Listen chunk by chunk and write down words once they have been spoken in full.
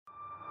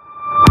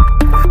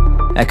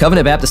At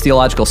Covenant Baptist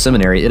Theological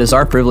Seminary, it is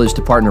our privilege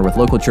to partner with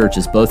local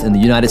churches both in the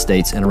United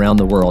States and around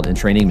the world in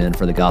training men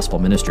for the gospel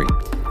ministry.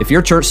 If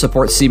your church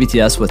supports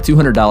CBTS with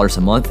 $200 a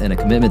month and a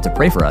commitment to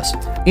pray for us,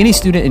 any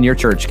student in your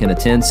church can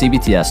attend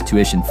CBTS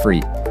tuition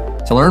free.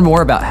 To learn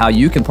more about how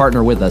you can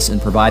partner with us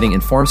in providing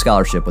informed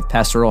scholarship with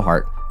pastoral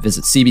heart,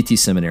 visit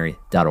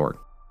cbtseminary.org.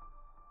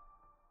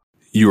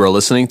 You are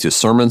listening to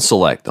Sermon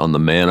Select on the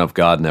Man of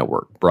God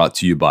Network, brought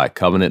to you by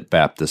Covenant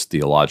Baptist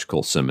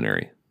Theological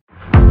Seminary.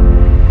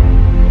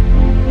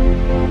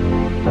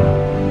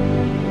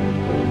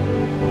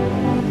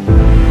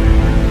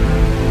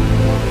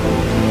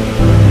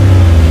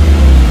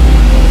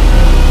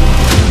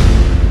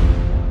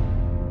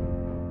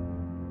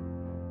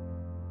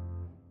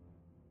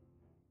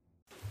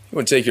 You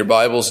want to take your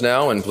Bibles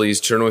now and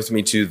please turn with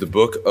me to the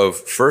book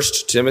of 1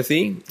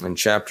 Timothy in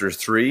chapter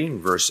 3,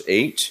 verse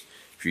 8.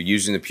 If you're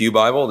using the Pew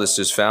Bible, this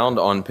is found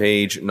on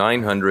page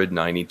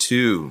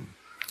 992.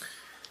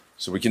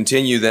 So we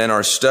continue then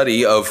our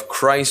study of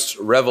Christ's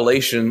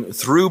revelation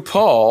through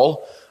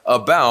Paul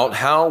about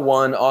how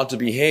one ought to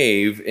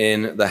behave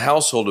in the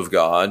household of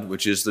God,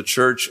 which is the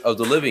church of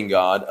the living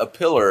God, a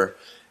pillar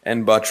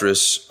and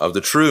buttress of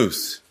the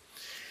truth.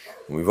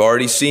 We've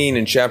already seen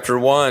in chapter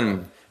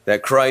 1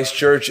 that Christ's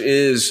church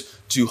is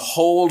to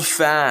hold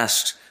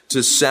fast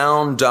to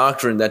sound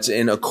doctrine that's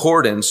in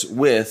accordance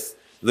with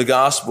the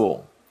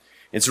gospel.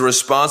 It's a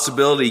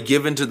responsibility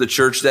given to the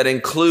church that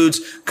includes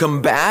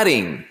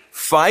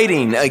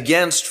fighting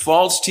against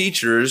false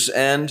teachers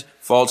and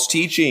false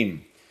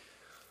teaching.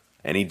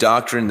 Any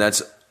doctrine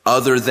that's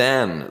other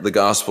than the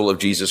gospel of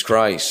Jesus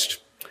Christ,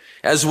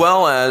 as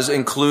well as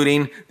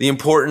including the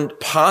important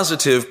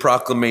positive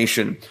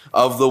proclamation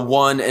of the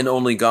one and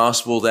only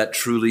gospel that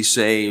truly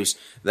saves,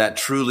 that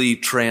truly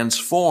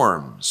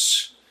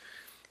transforms.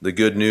 The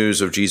good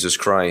news of Jesus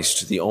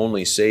Christ, the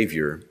only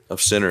Savior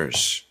of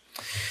sinners.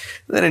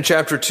 Then in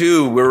chapter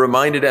 2, we're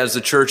reminded as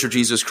the Church of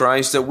Jesus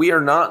Christ that we are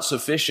not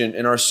sufficient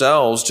in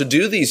ourselves to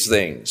do these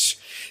things.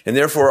 And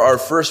therefore, our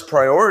first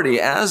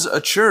priority as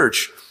a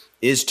church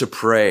is to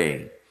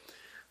pray.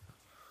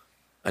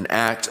 An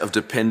act of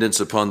dependence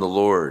upon the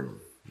Lord.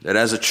 That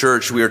as a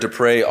church, we are to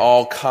pray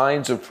all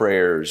kinds of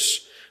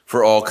prayers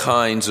for all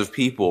kinds of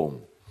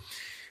people.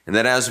 And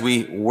that as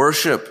we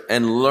worship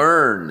and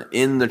learn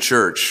in the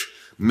church,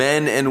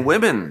 men and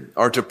women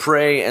are to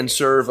pray and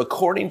serve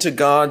according to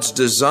God's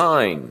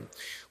design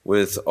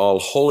with all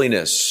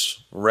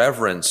holiness,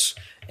 reverence,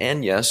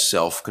 and yes,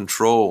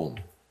 self-control.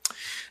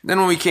 Then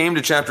when we came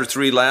to chapter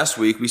 3 last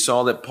week, we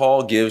saw that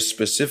Paul gives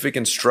specific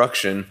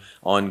instruction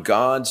on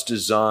God's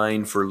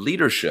design for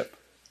leadership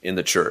in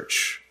the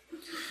church.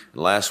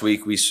 Last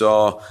week we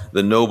saw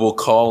the noble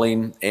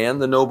calling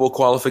and the noble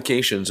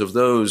qualifications of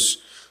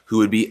those who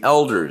would be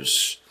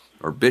elders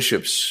or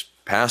bishops,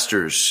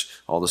 pastors,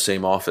 all the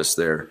same office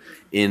there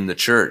in the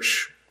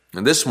church.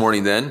 And this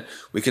morning then,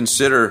 we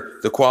consider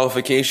the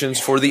qualifications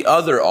for the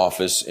other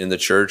office in the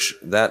church,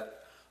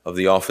 that of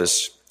the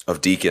office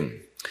of deacon.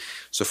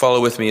 So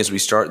follow with me as we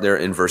start there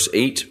in verse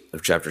 8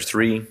 of chapter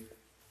 3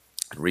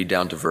 and read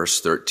down to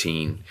verse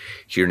 13.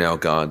 Hear now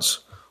God's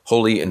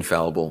holy,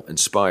 infallible,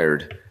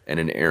 inspired, and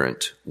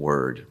inerrant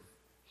word.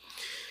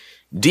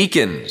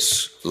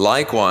 Deacons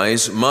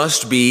likewise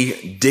must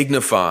be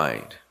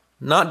dignified,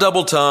 not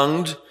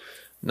double-tongued,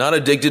 not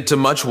addicted to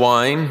much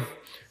wine,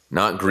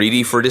 not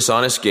greedy for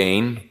dishonest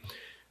gain.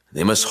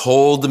 They must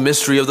hold the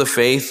mystery of the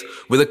faith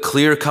with a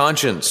clear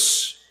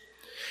conscience.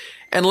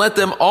 And let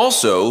them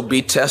also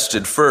be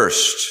tested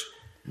first.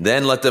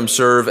 Then let them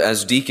serve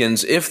as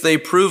deacons if they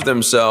prove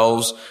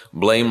themselves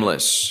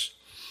blameless.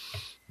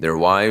 Their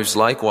wives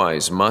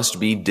likewise must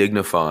be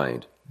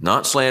dignified,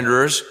 not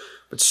slanderers,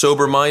 but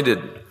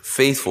sober-minded,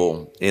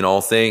 faithful in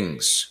all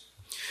things.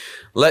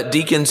 Let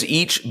deacons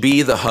each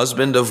be the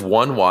husband of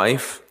one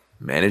wife,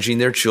 managing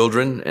their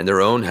children and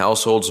their own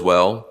households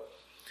well.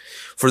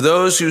 For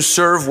those who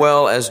serve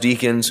well as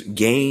deacons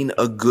gain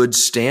a good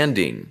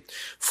standing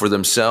for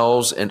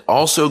themselves and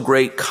also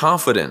great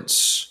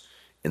confidence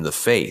in the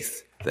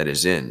faith that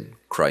is in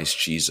Christ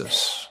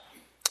Jesus.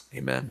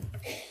 Amen.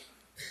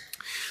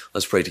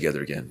 Let's pray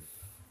together again.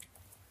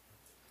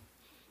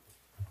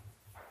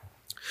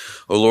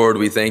 O Lord,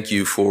 we thank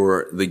you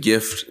for the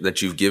gift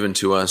that you've given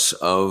to us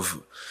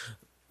of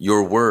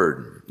your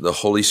word, the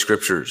Holy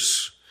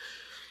Scriptures,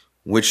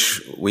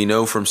 which we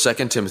know from 2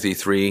 Timothy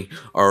 3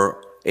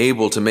 are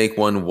able to make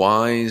one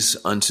wise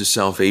unto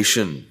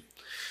salvation.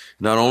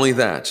 Not only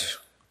that,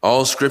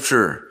 all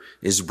Scripture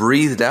is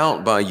breathed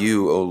out by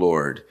you, O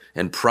Lord,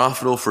 and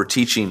profitable for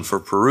teaching, for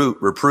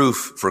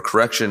reproof, for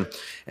correction,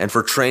 and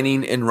for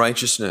training in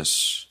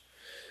righteousness.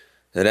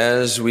 That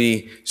as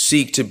we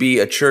seek to be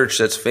a church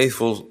that's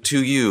faithful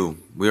to you,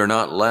 we are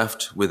not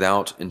left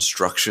without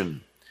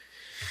instruction.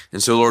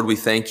 And so, Lord, we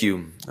thank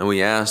you, and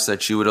we ask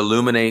that you would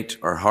illuminate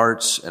our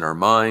hearts and our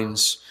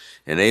minds,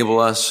 enable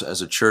us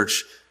as a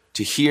church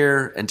to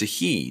hear and to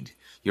heed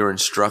your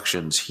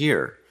instructions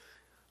here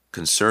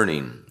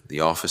concerning the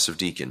office of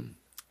deacon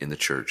in the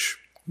church.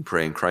 We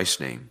pray in Christ's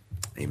name.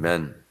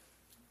 Amen.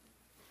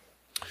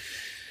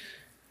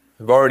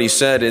 I've already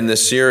said in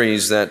this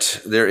series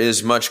that there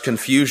is much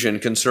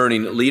confusion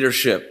concerning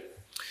leadership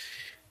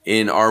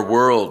in our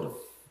world.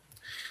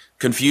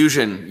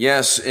 Confusion,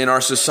 yes, in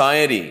our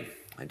society.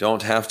 I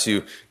don't have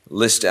to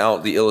list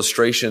out the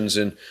illustrations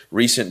in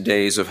recent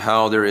days of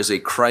how there is a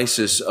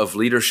crisis of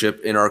leadership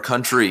in our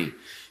country.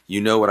 You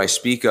know what I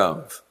speak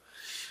of.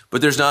 But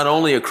there's not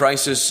only a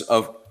crisis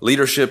of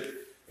leadership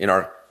in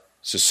our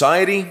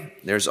society,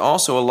 there's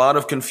also a lot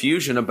of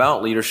confusion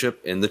about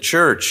leadership in the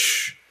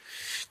church.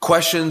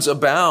 Questions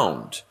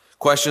abound.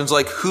 Questions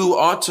like who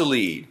ought to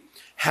lead?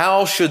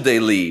 How should they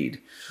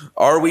lead?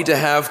 Are we to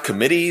have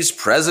committees,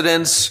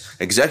 presidents,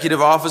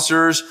 executive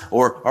officers,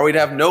 or are we to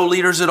have no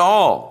leaders at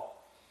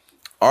all?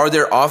 Are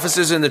there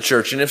offices in the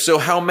church? And if so,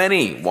 how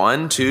many?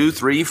 1, 2,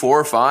 3,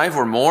 4, 5,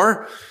 or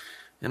more?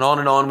 And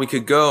on we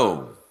could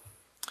go.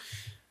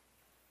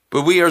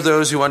 But we are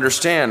those who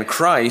understand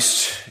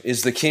Christ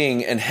is the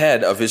king and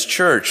head of his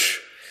church.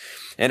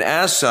 And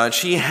as such,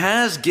 he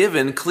has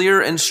given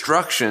clear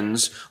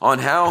instructions on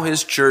how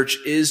his church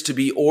is to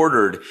be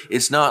ordered.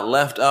 It's not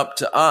left up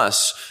to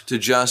us to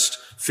just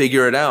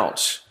figure it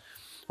out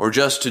or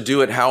just to do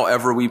it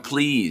however we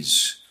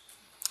please.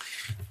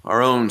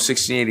 Our own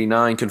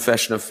 1689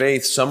 Confession of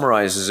Faith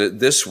summarizes it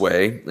this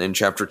way in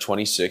chapter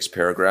 26,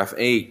 paragraph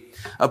 8.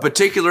 A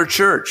particular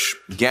church,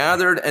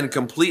 gathered and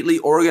completely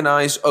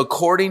organized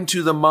according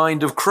to the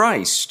mind of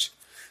Christ,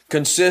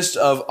 consists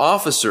of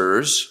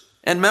officers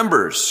and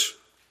members.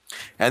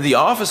 And the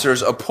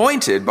officers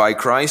appointed by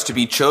Christ to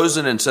be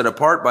chosen and set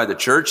apart by the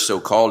church,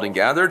 so called and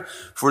gathered,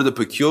 for the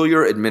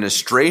peculiar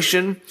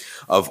administration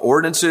of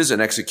ordinances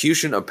and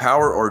execution of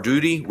power or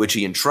duty, which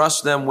he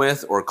entrusts them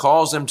with or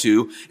calls them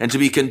to, and to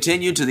be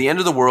continued to the end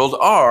of the world,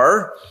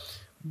 are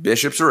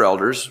bishops or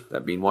elders,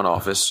 that being one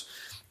office,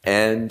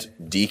 and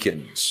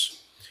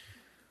deacons.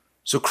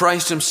 So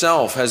Christ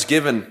himself has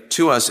given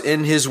to us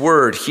in his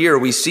word. Here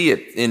we see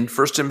it in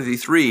 1 Timothy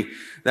 3,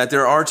 that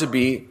there are to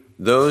be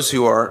those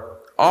who are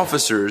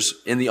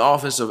officers in the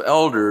office of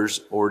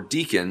elders or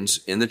deacons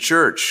in the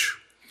church.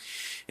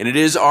 And it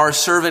is our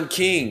servant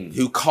king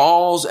who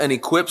calls and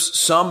equips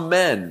some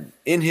men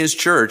in his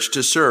church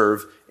to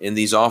serve in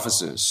these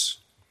offices.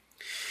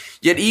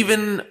 Yet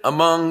even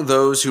among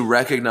those who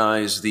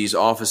recognize these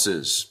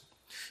offices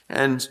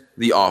and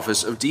the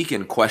office of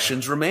deacon,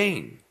 questions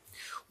remain.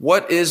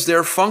 What is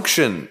their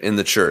function in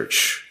the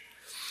church?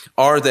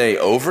 Are they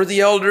over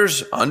the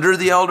elders, under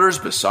the elders,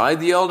 beside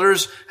the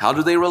elders? How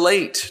do they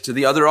relate to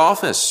the other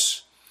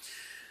office?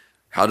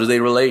 How do they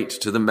relate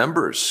to the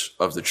members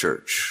of the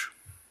church?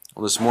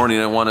 Well, this morning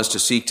I want us to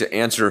seek to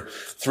answer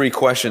 3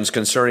 questions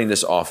concerning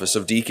this office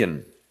of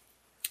deacon.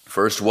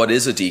 First, what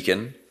is a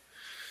deacon?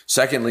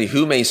 Secondly,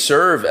 who may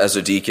serve as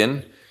a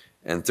deacon?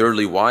 And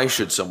thirdly, why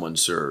should someone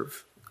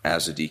serve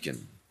as a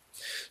deacon?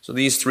 So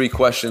these 3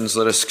 questions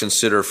let us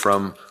consider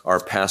from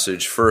our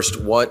passage.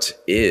 First, what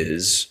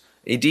is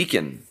a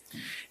deacon?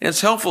 And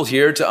it's helpful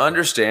here to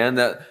understand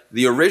that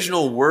the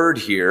original word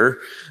here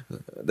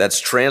that's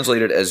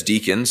translated as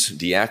deacons,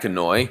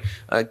 diakonoi,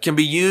 can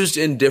be used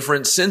in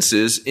different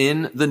senses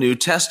in the New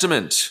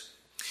Testament.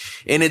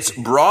 In its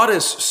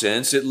broadest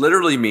sense, it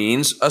literally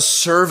means a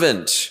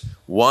servant,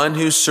 one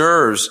who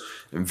serves.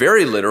 And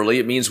very literally,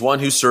 it means one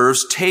who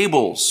serves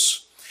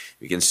tables.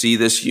 You can see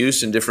this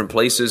use in different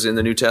places in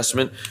the New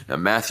Testament.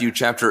 Matthew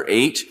chapter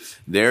 8,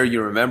 there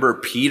you remember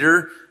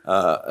Peter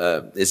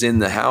is in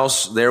the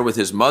house there with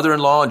his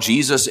mother-in-law.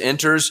 Jesus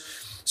enters,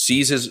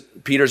 sees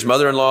Peter's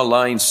mother-in-law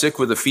lying sick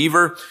with a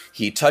fever.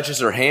 He touches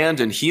her hand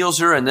and heals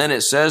her. And then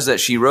it says that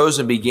she rose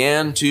and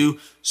began to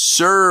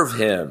serve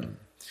him.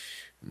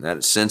 And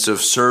that sense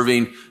of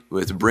serving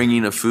with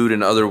bringing of food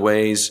in other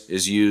ways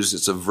is used.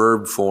 It's a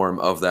verb form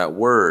of that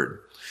word.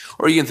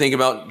 Or you can think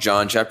about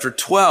John chapter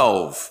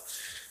 12,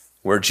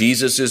 where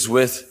Jesus is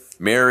with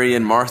Mary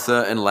and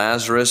Martha and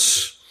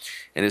Lazarus.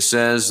 And it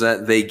says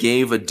that they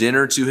gave a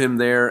dinner to him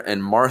there,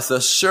 and Martha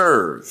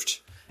served.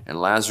 And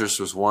Lazarus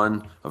was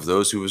one of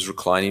those who was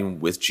reclining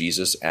with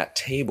Jesus at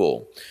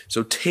table.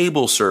 So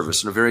table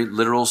service in a very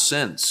literal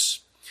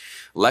sense.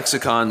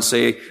 Lexicons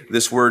say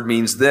this word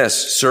means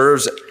this,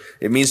 serves.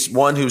 It means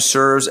one who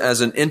serves as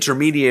an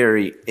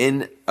intermediary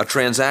in a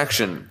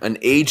transaction, an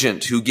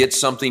agent who gets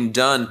something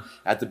done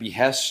at the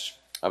behest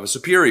of a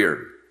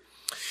superior.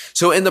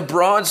 So in the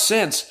broad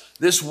sense,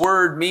 this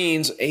word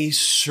means a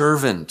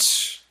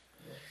servant.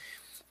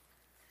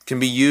 Can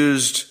be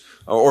used,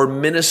 or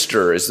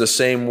minister is the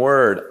same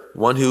word.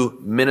 One who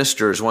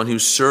ministers, one who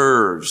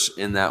serves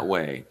in that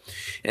way.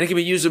 And it can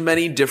be used of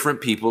many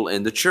different people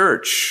in the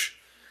church.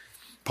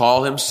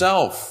 Paul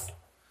himself,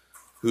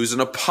 who's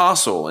an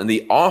apostle, in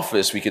the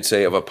office, we could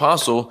say, of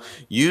apostle,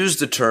 uses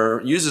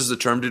the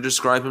term to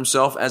describe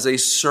himself as a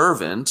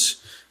servant,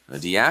 a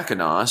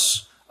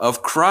diakonos,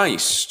 of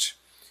Christ,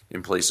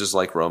 in places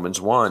like Romans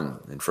 1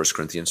 and 1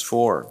 Corinthians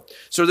 4.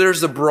 So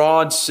there's the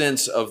broad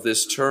sense of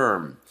this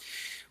term.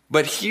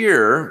 But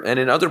here and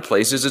in other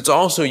places, it's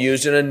also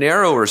used in a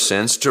narrower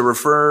sense to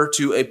refer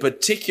to a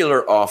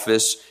particular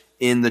office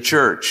in the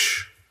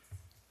church.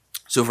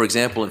 So, for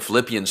example, in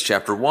Philippians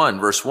chapter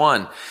 1, verse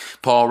 1,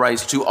 Paul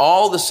writes, "To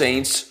all the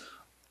saints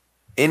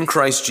in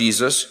Christ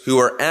Jesus who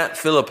are at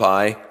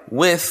Philippi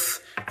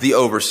with the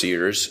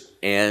overseers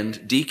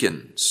and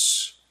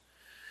deacons."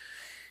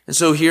 And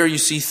so here you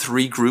see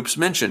three groups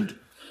mentioned.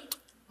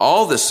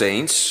 All the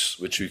saints,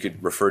 which we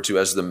could refer to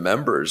as the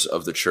members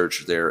of the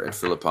church there at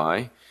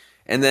Philippi.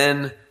 And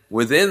then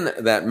within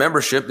that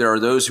membership, there are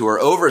those who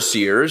are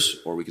overseers,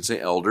 or we could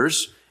say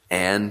elders,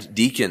 and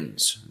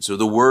deacons. So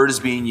the word is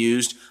being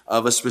used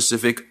of a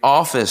specific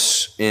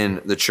office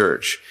in the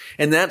church.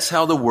 And that's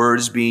how the word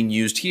is being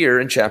used here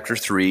in chapter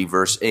 3,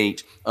 verse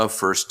 8 of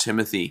 1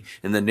 Timothy,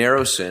 in the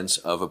narrow sense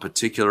of a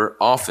particular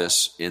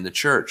office in the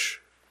church.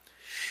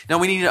 Now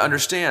we need to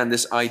understand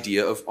this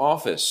idea of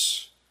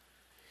office.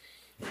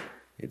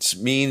 It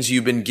means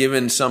you've been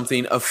given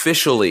something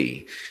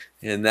officially,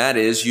 and that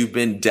is you've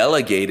been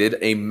delegated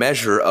a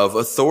measure of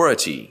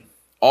authority.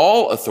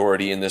 All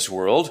authority in this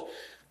world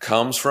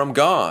comes from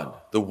God,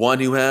 the one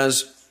who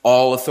has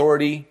all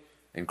authority,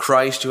 and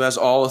Christ who has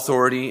all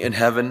authority in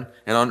heaven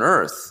and on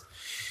earth.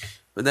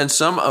 But then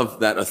some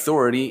of that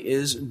authority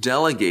is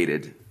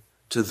delegated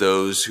to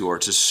those who are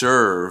to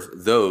serve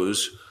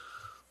those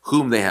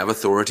whom they have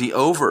authority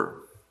over.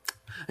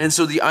 And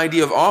so the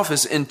idea of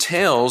office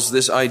entails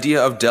this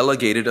idea of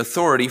delegated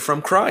authority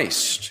from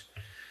Christ,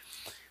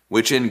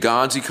 which in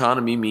God's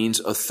economy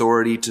means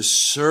authority to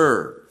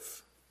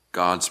serve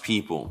God's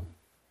people.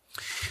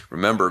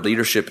 Remember,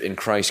 leadership in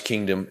Christ's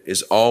kingdom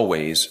is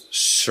always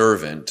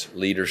servant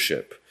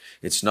leadership.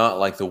 It's not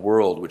like the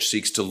world, which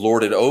seeks to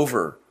lord it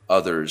over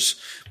others,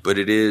 but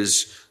it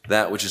is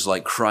that which is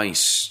like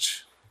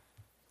Christ.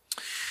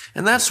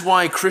 And that's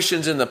why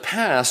Christians in the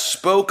past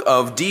spoke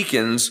of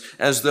deacons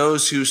as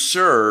those who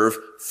serve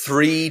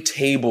three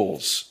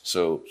tables,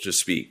 so to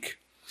speak.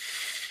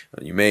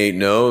 You may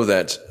know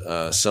that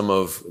some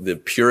of the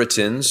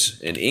Puritans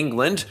in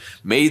England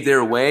made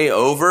their way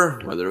over,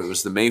 whether it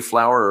was the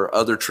Mayflower or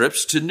other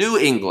trips, to New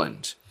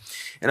England.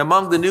 And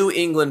among the New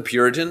England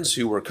Puritans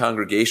who were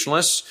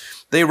Congregationalists,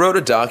 they wrote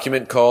a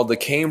document called the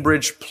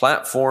Cambridge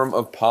Platform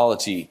of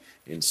Polity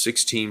in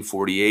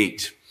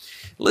 1648.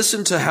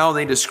 Listen to how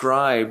they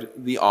described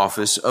the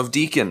office of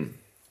deacon.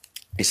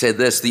 They said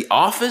this: "The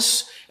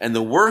office and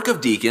the work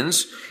of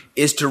deacons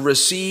is to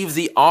receive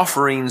the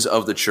offerings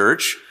of the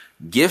church,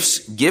 gifts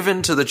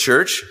given to the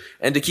church,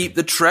 and to keep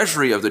the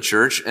treasury of the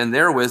church, and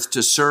therewith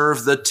to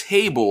serve the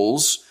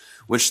tables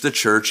which the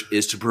church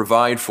is to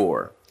provide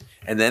for."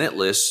 And then it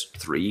lists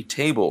three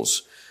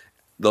tables: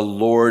 the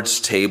Lord's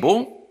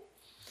table,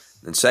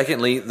 and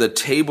secondly, the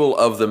table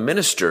of the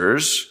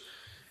ministers,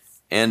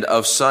 and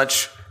of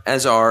such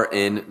as are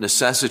in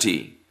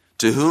necessity,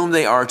 to whom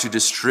they are to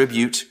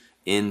distribute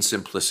in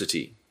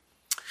simplicity.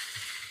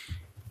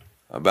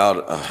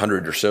 About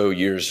 100 or so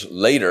years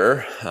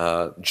later,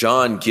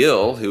 John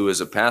Gill, who is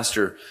a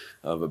pastor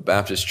of a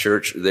Baptist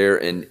church there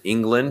in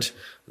England,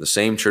 the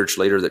same church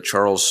later that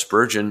Charles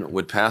Spurgeon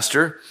would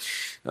pastor,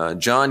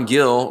 John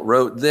Gill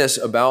wrote this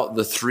about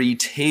the three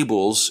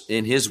tables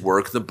in his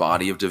work, The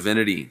Body of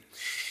Divinity.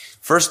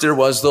 First, there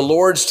was the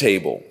Lord's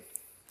table.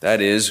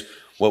 That is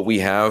what we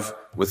have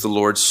with the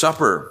Lord's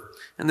Supper.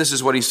 And this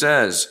is what he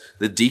says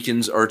the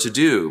deacons are to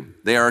do.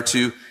 They are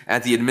to,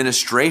 at the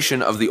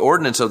administration of the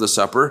ordinance of the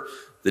supper,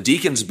 the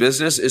deacon's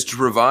business is to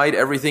provide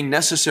everything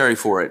necessary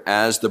for it,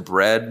 as the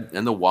bread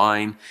and the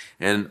wine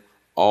and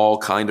all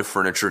kind of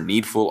furniture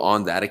needful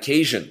on that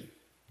occasion.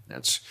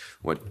 That's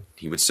what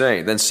he would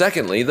say. Then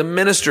secondly, the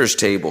minister's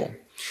table.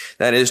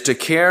 That is to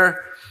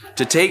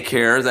take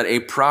care that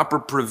a proper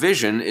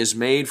provision is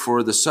made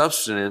for the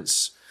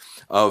subsistence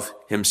of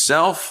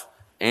himself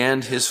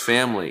and his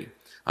family,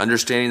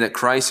 understanding that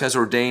Christ has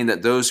ordained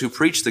that those who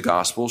preach the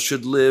gospel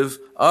should live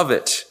of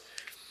it.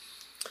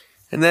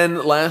 And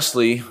then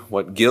lastly,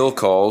 what Gill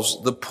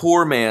calls the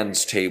poor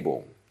man's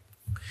table.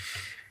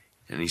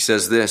 And he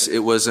says this: "It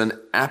was an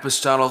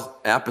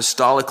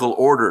apostolical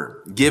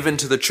order given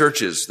to the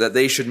churches that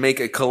they should make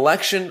a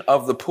collection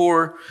of the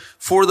poor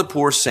for the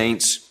poor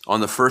saints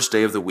on the first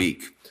day of the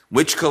week,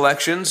 which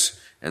collections,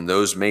 and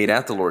those made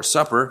at the Lord's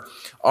Supper,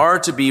 are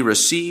to be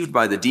received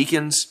by the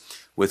deacons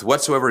with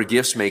whatsoever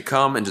gifts may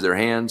come into their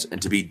hands,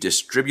 and to be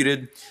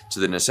distributed to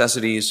the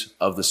necessities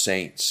of the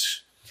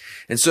saints."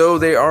 And so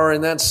they are,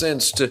 in that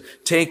sense, to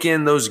take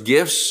in those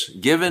gifts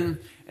given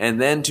and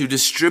then to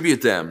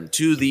distribute them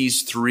to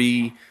these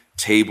three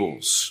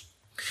tables.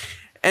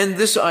 And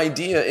this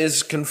idea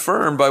is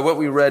confirmed by what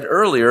we read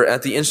earlier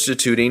at the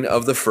instituting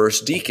of the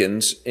first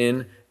deacons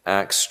in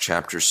Acts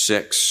chapter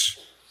 6.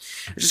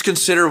 Just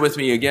consider with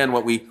me again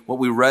what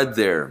we read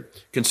there.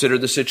 Consider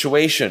the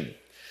situation.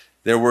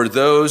 There were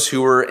those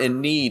who were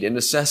in need, in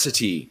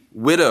necessity,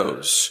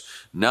 widows,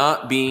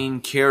 not being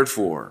cared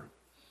for.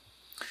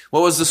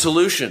 What was the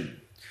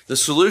solution? The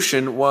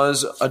solution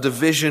was a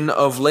division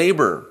of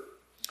labor.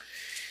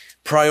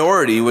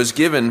 Priority was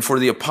given for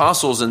the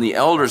apostles and the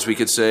elders, we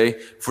could say,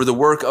 for the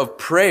work of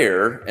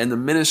prayer and the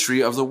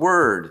ministry of the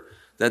word,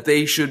 that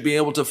they should be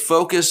able to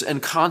focus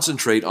and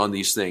concentrate on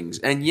these things,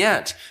 and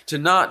yet to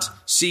not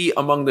see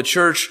among the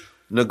church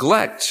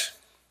neglect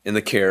in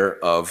the care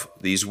of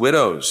these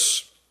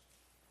widows.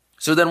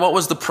 So then what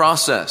was the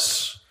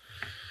process?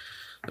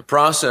 The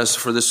process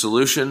for the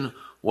solution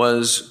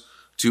was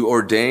to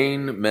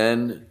ordain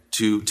men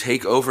to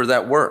take over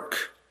that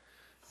work,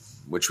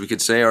 which we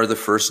could say are the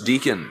first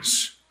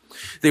deacons.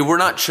 They were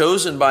not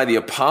chosen by the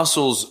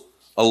apostles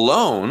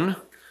alone,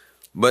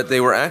 but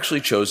they were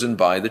actually chosen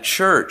by the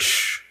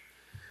church.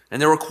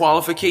 And there were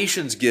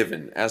qualifications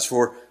given as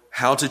for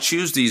how to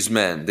choose these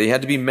men. They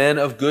had to be men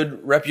of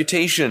good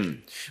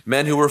reputation,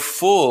 men who were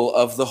full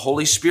of the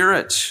Holy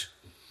Spirit.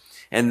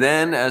 And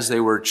then as they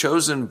were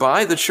chosen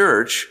by the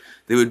church,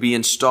 they would be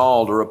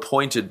installed or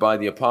appointed by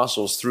the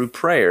apostles through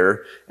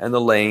prayer and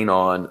the laying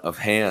on of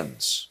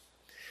hands.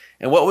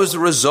 And what was the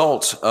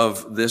result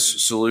of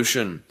this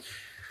solution?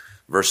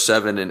 Verse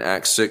 7 in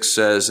Acts 6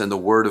 says, "And the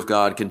word of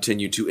God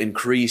continued to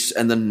increase,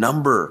 and the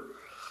number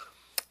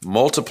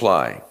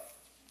multiply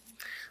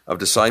of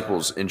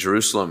disciples in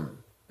Jerusalem,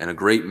 and a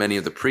great many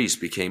of the priests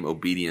became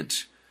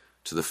obedient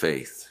to the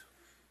faith."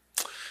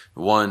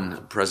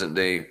 One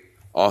present-day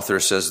author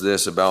says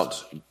this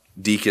about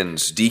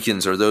deacons.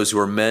 Deacons are those who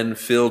are men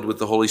filled with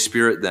the Holy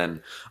Spirit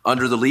then,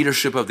 under the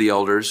leadership of the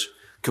elders,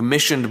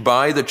 commissioned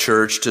by the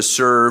church to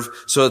serve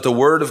so that the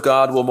word of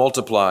God will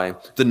multiply,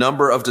 the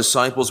number of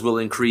disciples will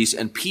increase,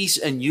 and peace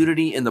and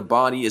unity in the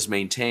body is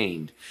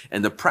maintained,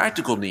 and the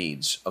practical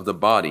needs of the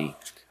body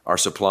are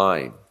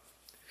supplied.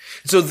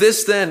 So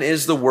this then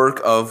is the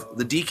work of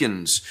the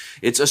deacons.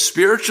 It's a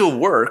spiritual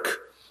work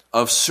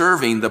of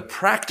serving the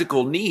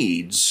practical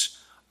needs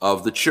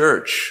of the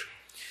church.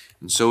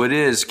 And so it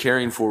is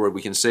carrying forward,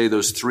 we can say,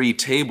 those three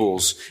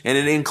tables, and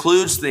it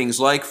includes things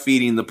like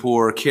feeding the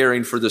poor,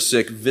 caring for the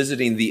sick,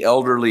 visiting the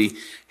elderly,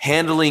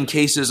 handling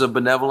cases of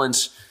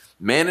benevolence,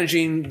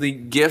 managing the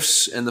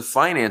gifts and the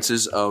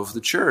finances of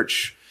the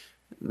church.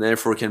 And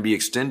therefore, it can be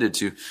extended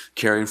to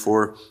caring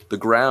for the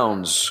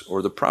grounds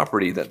or the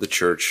property that the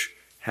church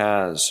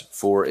has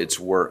for its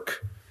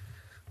work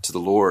to the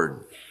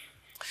Lord.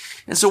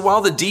 And so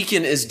while the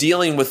deacon is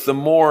dealing with the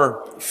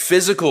more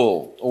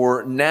physical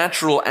or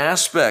natural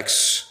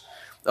aspects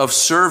of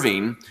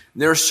serving,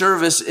 their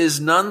service is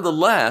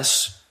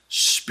nonetheless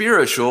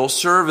spiritual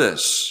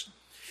service.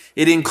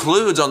 It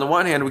includes, on the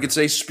one hand, we could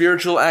say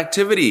spiritual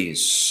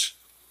activities.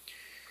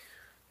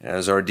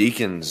 As our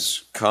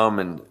deacons come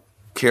and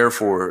care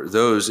for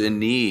those in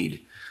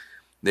need,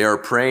 they are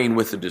praying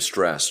with the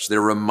distressed.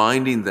 They're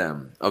reminding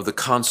them of the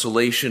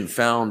consolation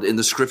found in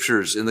the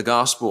scriptures, in the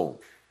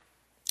gospel.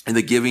 In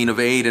the giving of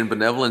aid and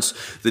benevolence,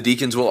 the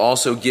deacons will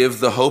also give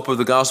the hope of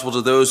the gospel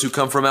to those who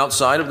come from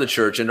outside of the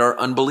church and are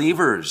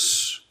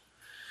unbelievers.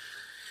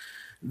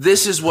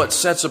 This is what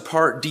sets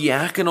apart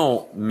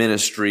diaconal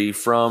ministry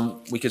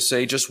from, we could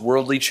say, just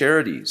worldly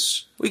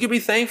charities. We could be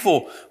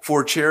thankful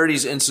for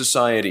charities in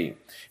society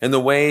and the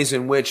ways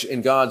in which,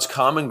 in God's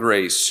common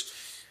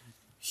grace,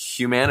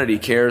 humanity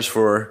cares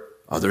for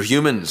other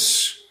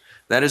humans.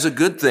 That is a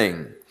good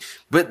thing.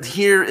 But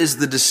here is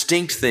the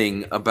distinct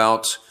thing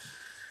about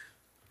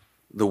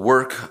the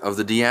work of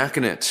the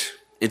diaconate.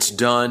 It's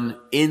done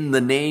in the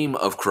name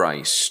of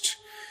Christ,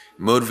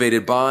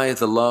 motivated by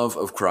the love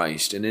of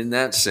Christ. And in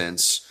that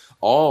sense,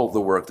 all the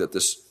work that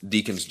the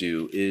deacons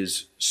do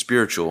is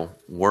spiritual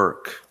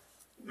work.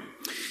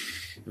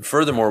 And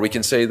furthermore, we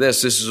can say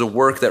this is a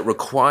work that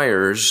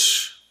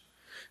requires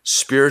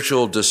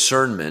spiritual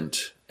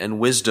discernment and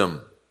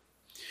wisdom.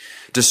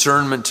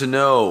 Discernment to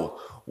know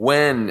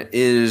when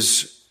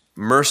is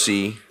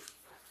mercy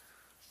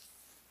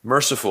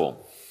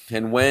merciful,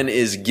 and when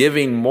is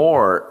giving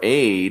more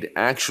aid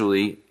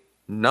actually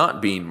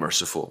not being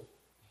merciful.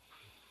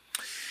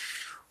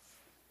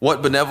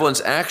 What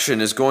benevolence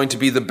action is going to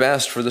be the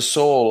best for the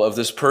soul of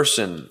this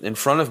person in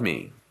front of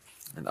me,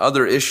 and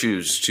other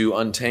issues to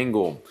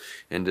untangle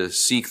and to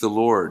seek the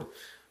Lord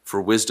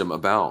for wisdom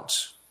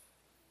about.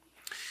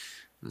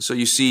 And so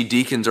you see,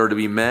 deacons are to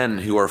be men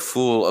who are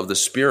full of the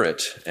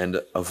Spirit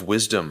and of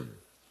wisdom.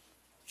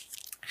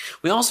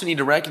 We also need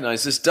to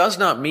recognize this does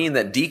not mean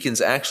that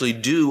deacons actually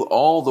do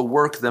all the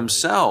work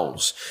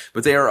themselves,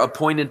 but they are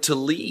appointed to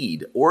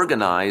lead,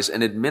 organize,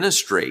 and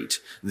administrate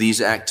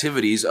these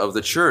activities of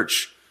the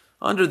church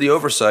under the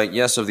oversight,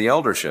 yes, of the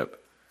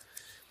eldership.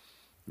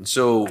 And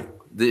so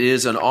there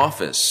is an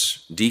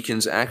office.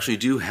 Deacons actually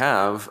do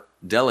have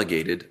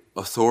delegated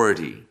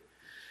authority,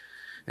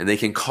 and they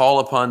can call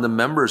upon the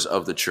members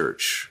of the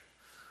church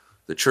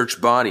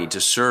body,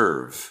 to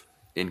serve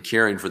in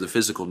caring for the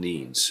physical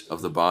needs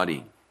of the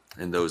body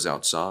and those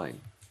outside.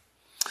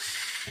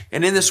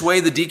 And in this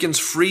way, the deacons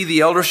free the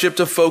eldership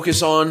to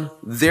focus on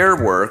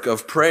their work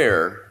of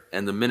prayer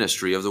and the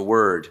ministry of the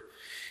word.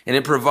 And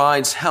it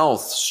provides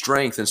health,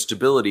 strength, and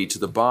stability to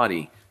the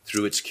body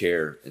through its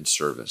care and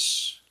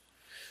service.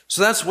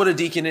 So that's what a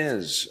deacon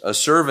is, a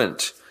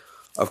servant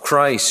of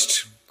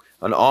Christ,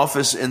 an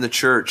office in the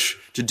church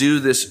to do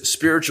this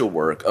spiritual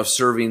work of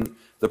serving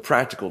the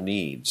practical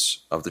needs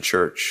of the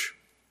church.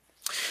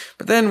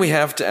 But then we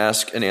have to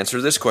ask and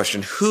answer this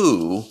question: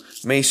 who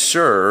may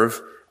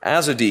serve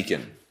as a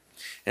deacon?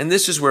 And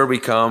this is where we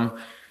come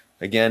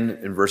again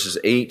in verses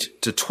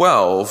 8 to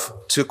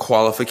 12, to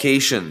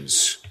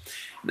qualifications.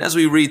 And as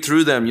we read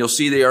through them, you'll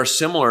see they are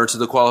similar to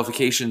the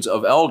qualifications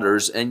of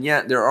elders, and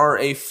yet there are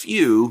a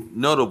few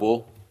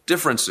notable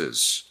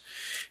differences.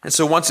 And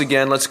so once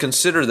again, let's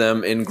consider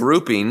them in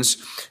groupings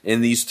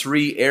in these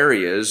three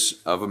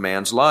areas of a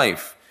man's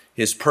life: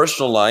 his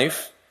personal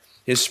life,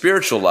 his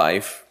spiritual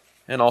life,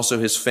 and also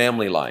his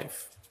family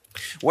life.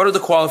 What are the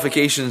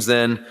qualifications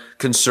then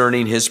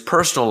concerning his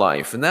personal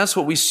life? And that's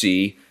what we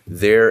see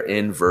there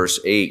in verse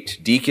 8.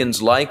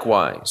 Deacons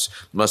likewise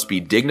must be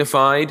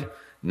dignified,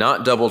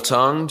 not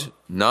double-tongued,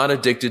 not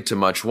addicted to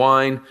much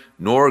wine,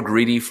 nor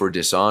greedy for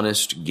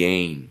dishonest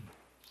gain.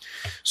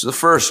 So the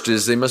first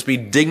is they must be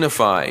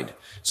dignified.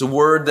 It's a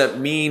word that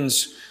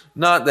means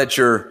not that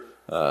you're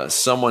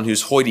someone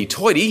who's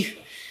hoity-toity.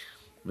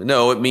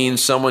 No, it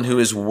means someone who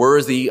is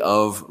worthy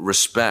of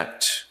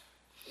respect.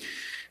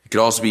 It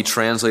could also be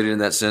translated in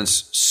that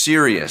sense,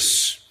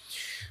 serious.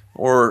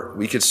 Or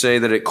we could say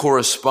that it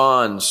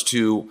corresponds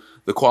to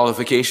the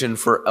qualification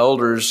for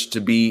elders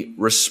to be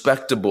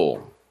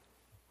respectable.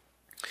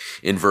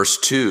 In verse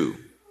 2,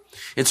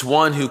 it's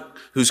one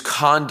whose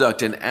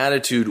conduct and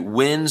attitude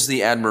wins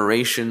the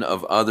admiration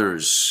of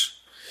others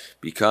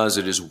because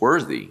it is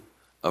worthy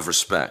of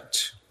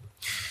respect.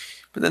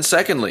 But then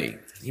secondly,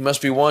 he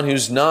must be one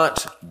who's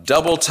not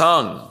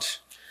double-tongued.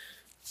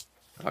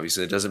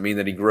 Obviously, it doesn't mean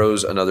that he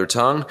grows another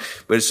tongue,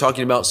 but it's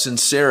talking about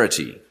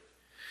sincerity.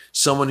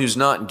 Someone who's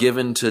not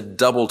given to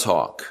double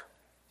talk.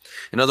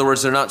 In other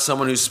words, they're not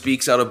someone who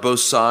speaks out of both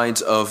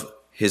sides of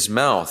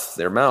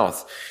their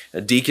mouth.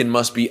 A deacon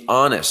must be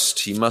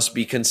honest. He must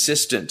be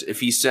consistent. If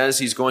he says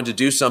he's going to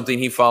do something,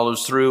 he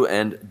follows through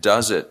and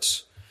does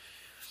it.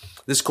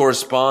 This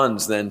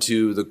corresponds then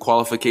to the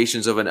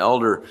qualifications of an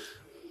elder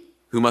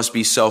who must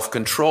be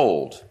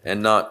self-controlled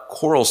and not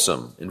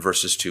quarrelsome in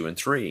verses 2 and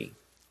 3.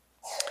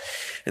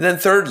 And then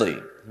thirdly,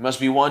 he must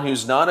be one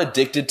who's not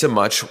addicted to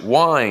much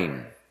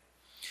wine.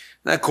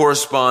 That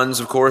corresponds,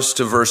 of course,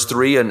 to verse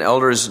 3, an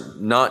elder is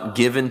not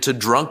given to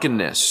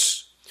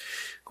drunkenness.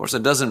 Of course,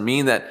 that doesn't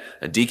mean that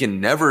a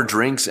deacon never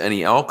drinks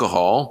any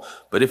alcohol,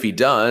 but if he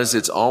does,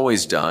 it's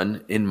always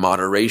done in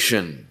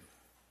moderation.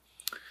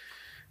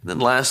 And then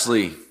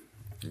lastly,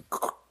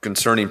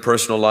 concerning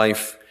personal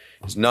life,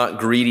 is not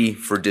greedy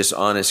for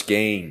dishonest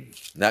gain.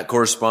 That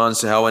corresponds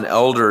to how an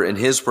elder in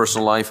his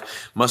personal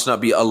life must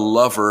not be a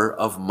lover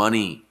of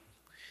money.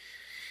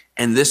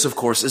 And this, of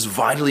course, is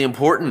vitally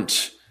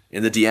important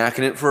in the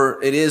diaconate,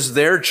 for it is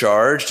their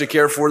charge to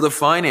care for the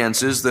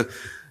finances, the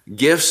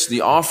gifts,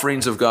 the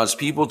offerings of God's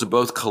people, to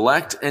both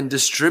collect and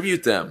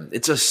distribute them.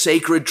 It's a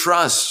sacred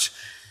trust.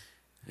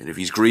 And if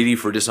he's greedy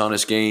for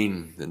dishonest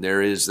gain, then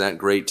there is that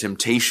great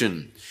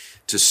temptation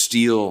to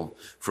steal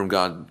from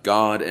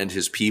God and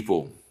his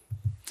people.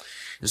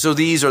 And so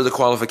these are the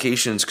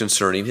qualifications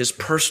concerning his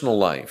personal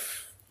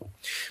life.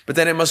 But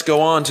then it must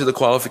go on to the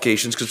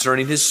qualifications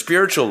concerning his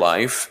spiritual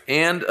life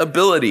and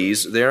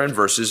abilities there in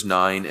verses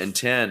 9 and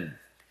 10.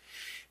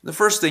 The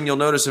first thing you'll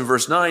notice in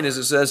verse 9 is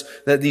it says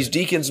that these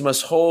deacons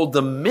must hold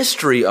the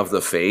mystery of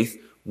the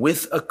faith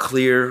with a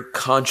clear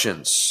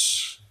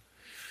conscience.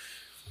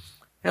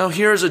 Now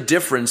here's a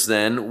difference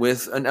then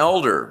with an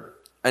elder.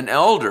 An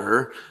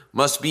elder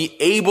must be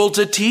able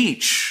to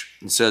teach,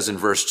 it says in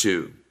verse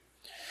 2.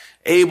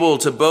 Able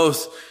to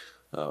both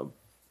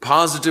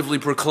positively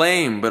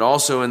proclaim, but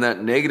also in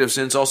that negative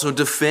sense, also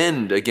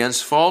defend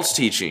against false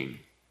teaching.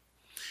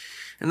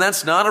 And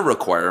that's not a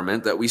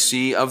requirement that we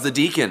see of the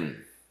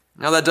deacon.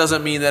 Now, that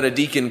doesn't mean that a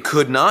deacon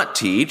could not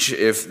teach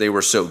if they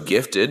were so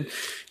gifted.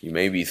 You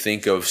maybe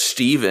think of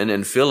Stephen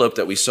and Philip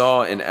that we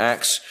saw in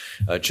Acts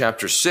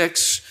chapter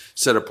 6,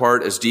 set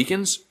apart as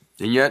deacons.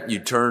 And yet you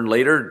turn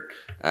later,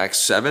 Acts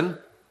 7,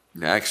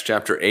 Acts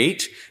chapter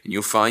 8, and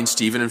you'll find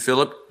Stephen and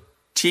Philip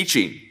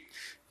teaching.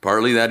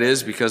 Partly that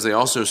is because they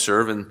also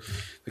serve in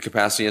the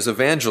capacity as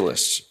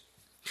evangelists.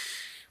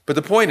 But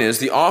the point is,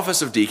 the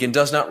office of deacon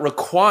does not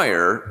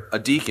require a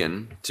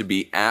deacon to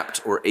be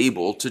apt or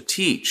able to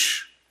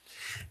teach.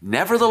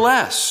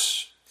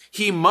 Nevertheless,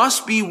 he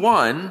must be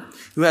one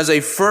who has a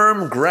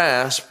firm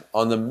grasp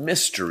on the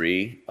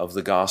mystery of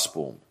the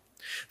gospel.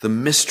 The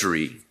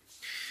mystery.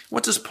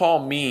 What does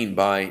Paul mean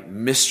by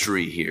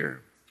mystery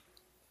here?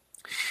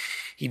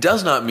 He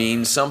does not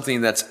mean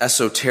something that's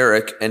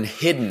esoteric and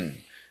hidden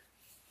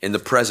in the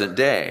present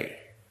day.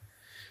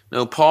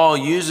 No, Paul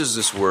uses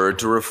this word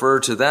to refer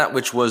to that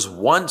which was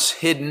once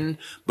hidden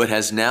but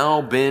has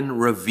now been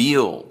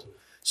revealed.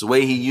 It's the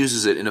way he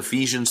uses it in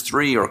Ephesians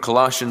 3 or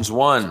Colossians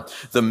 1.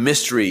 The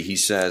mystery, he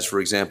says, for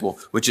example,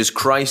 which is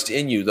Christ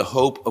in you, the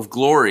hope of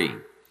glory.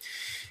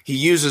 He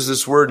uses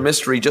this word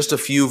mystery just a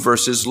few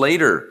verses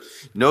later.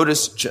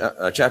 Notice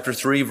chapter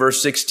 3,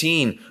 verse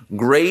 16.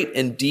 Great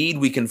indeed,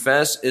 we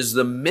confess, is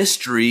the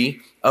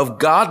mystery of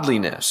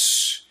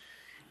godliness.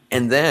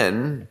 And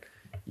then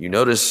you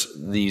notice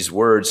these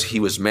words, he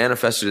was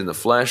manifested in the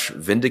flesh,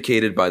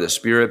 vindicated by the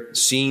Spirit,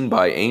 seen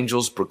by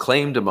angels,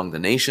 proclaimed among the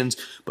nations,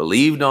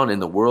 believed on in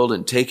the world,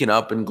 and taken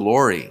up in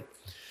glory.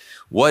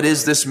 What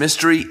is this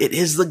mystery? It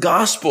is the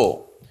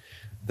gospel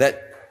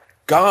that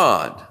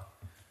God,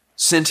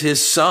 sent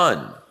his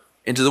Son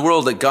into the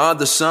world, that God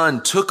the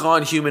Son took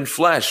on human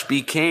flesh,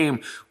 became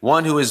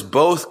one who is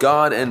both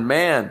God and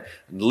man,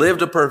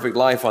 lived a perfect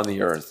life on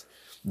the earth,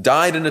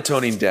 died an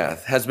atoning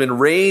death, has been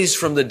raised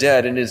from the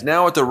dead, and is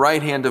now at the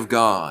right hand of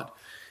God.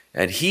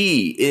 And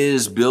he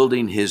is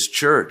building his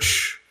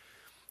church.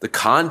 The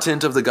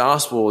content of the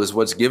gospel is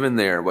what's given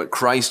there, what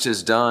Christ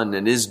has done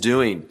and is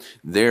doing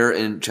there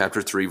in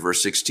chapter 3,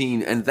 verse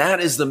 16. And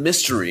that is the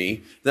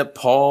mystery that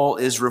Paul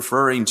is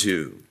referring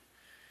to.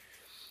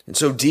 And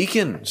so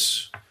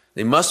deacons,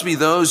 they must be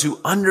those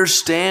who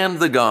understand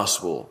the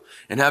gospel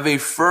and have a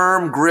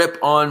firm grip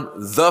on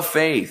the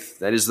faith,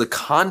 that is the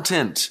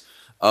content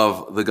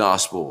of the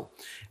gospel.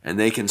 And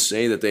they can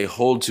say that they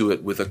hold to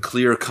it with a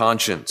clear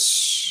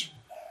conscience.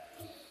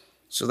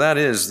 So that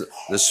is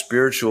the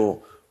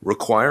spiritual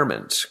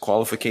requirement,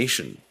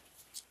 qualification.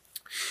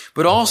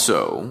 But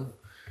also,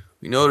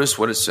 we notice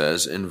what it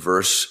says in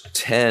verse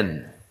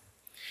 10,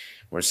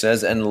 where it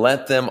says, "And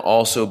let them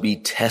also be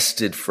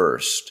tested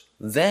first.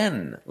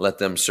 Then let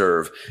them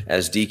serve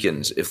as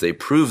deacons if they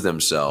prove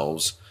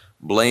themselves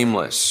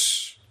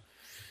blameless."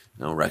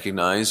 Now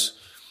recognize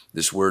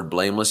this word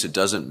blameless, it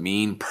doesn't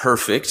mean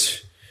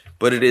perfect,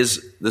 but it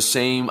is the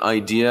same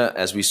idea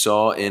as we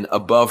saw in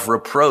above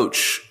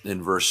reproach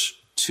in verse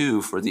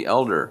 2 for the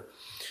elder,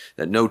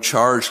 that no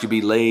charge could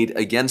be laid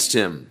against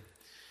him.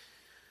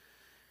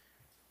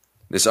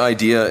 This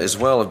idea as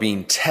well of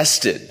being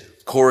tested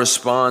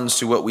corresponds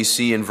to what we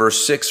see in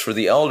verse 6 for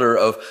the elder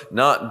of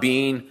not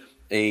being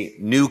a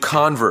new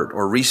convert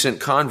or recent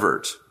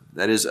convert.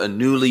 That is a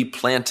newly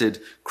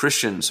planted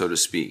Christian, so to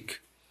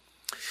speak.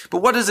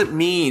 But what does it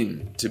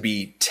mean to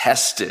be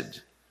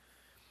tested?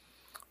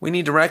 We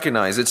need to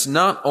recognize it's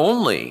not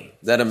only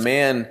that a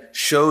man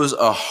shows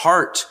a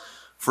heart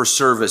for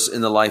service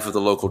in the life of the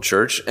local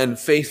church and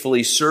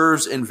faithfully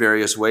serves in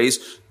various ways.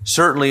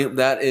 Certainly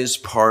that is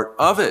part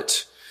of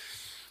it.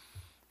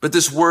 But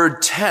this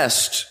word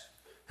test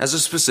has a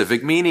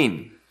specific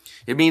meaning.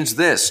 It means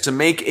this: to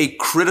make a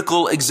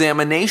critical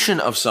examination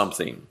of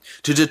something,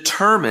 to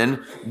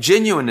determine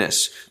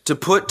genuineness, to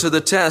put to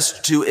the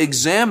test, to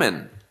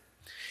examine.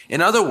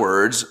 In other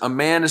words, a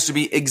man is to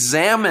be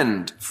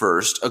examined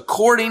first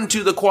according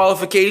to the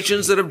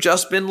qualifications that have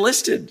just been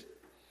listed.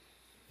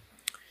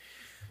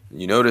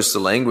 You notice the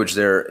language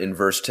there in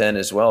verse 10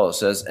 as well. It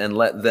says, "And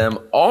let them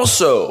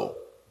also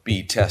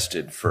be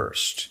tested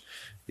first."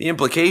 The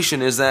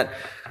implication is that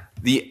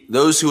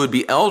those who would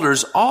be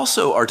elders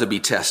also are to be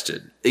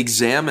tested,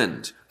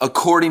 examined.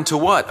 According to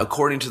what?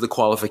 According to the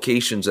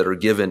qualifications that are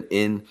given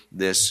in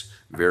this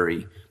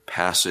very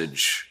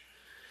passage.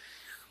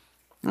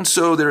 And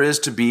so there is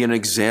to be an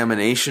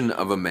examination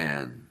of a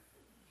man.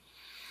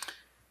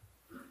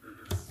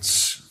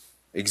 It's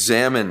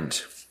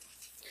examined.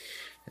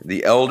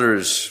 The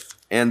elders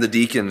and the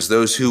deacons,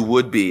 those who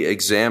would be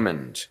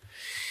examined.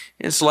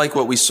 It's like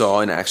what we saw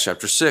in Acts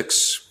chapter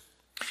 6.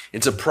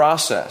 It's a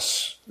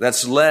process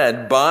that's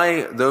led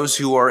by those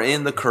who are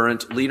in the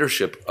current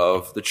leadership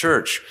of the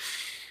church.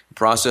 The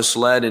process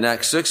led in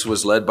Acts 6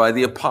 was led by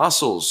the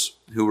apostles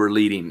who were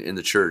leading in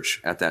the church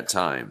at that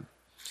time.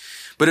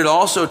 But it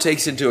also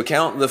takes into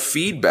account the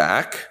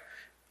feedback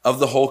of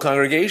the whole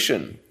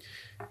congregation.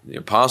 The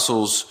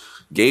apostles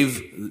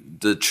gave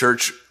the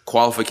church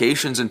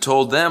qualifications and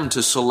told them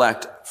to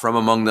select from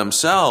among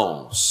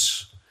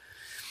themselves.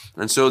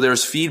 And so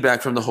there's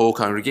feedback from the whole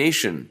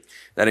congregation.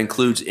 That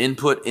includes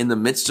input in the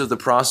midst of the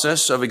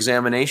process of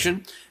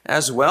examination,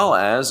 as well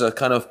as a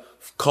kind of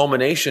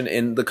culmination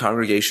in the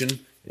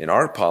congregation, in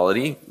our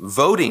polity,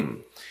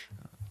 voting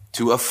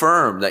to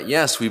affirm that,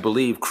 yes, we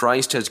believe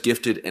Christ has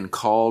gifted and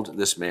called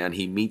this man.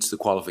 He meets the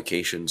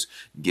qualifications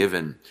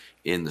given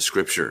in the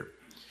Scripture.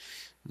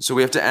 So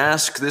we have to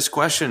ask this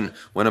question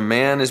when a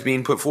man is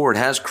being put forward.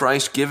 Has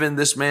Christ given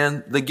this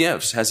man the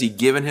gifts? Has he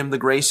given him the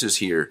graces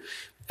here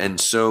and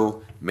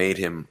so made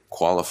him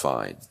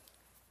qualified?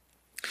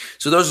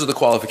 So those are the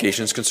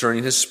qualifications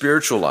concerning his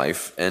spiritual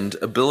life and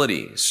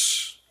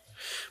abilities.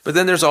 But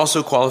then there's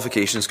also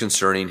qualifications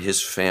concerning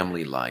his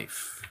family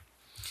life.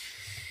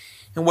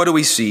 And what do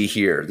we see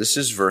here? This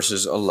is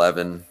verses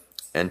 11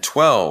 and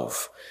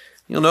 12.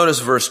 You'll notice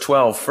verse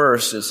 12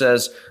 first. It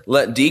says,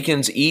 "Let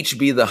deacons each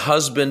be the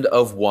husband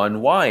of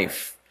one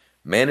wife,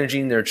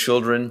 managing their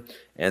children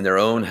and their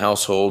own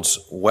households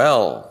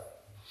well."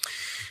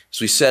 As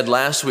we said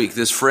last week,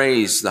 this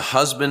phrase, the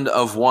husband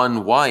of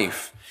one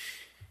wife,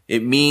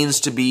 it means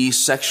to be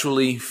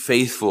sexually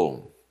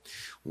faithful.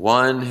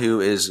 One who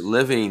is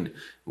living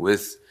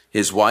with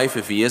his wife,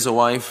 if he is a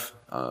wife,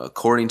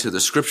 according to the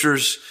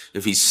Scriptures.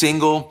 If he's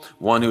single,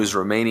 one who is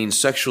remaining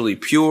sexually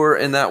pure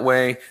in that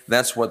way.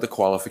 That's what the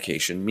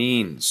qualification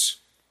means.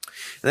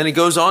 And then he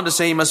goes on to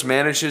say he must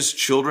manage his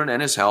children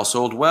and his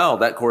household well.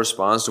 That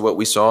corresponds to what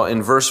we saw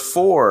in verse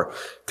 4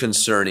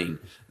 concerning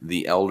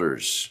the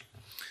elders.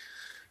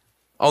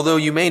 Although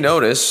you may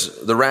notice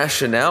the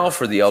rationale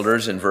for the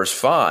elders in verse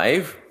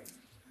 5,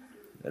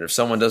 that if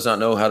someone does not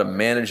know how to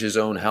manage his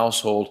own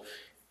household,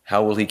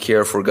 how will he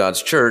care for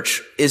God's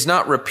church, is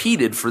not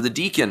repeated for the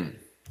deacon.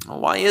 Well,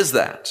 why is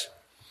that?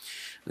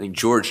 I think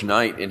George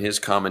Knight, in his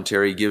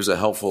commentary, gives a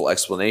helpful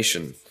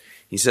explanation.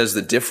 He says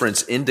the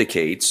difference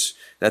indicates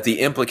that the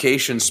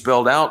implication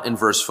spelled out in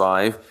verse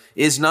 5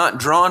 is not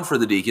drawn for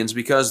the deacons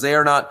because they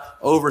are not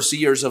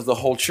overseers of the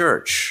whole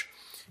church.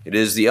 It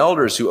is the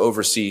elders who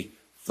oversee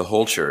the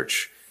whole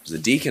church. The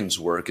deacon's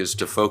work is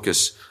to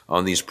focus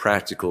on these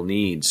practical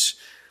needs,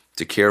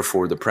 to care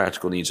for the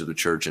practical needs of the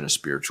church in a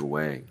spiritual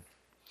way.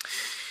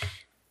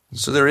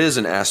 So there is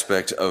an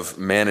aspect of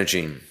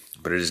managing,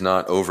 but it is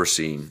not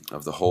overseeing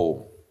of the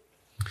whole.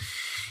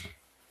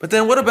 But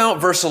then what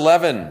about verse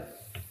 11?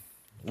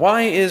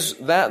 Why is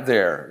that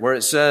there, where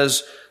it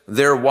says,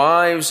 their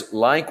wives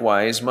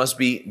likewise must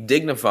be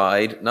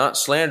dignified, not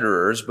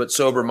slanderers, but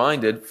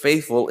sober-minded,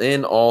 faithful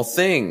in all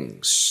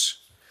things?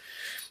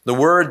 The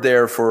word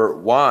there for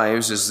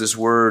wives is this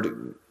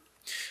word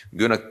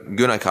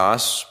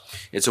gunakos.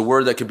 It's a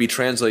word that could be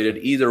translated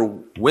either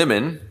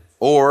women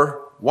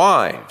or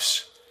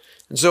wives.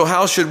 And so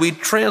how should we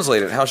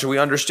translate it? How should we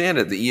understand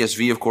it? The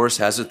ESV, of course,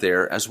 has it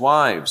there as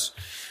wives.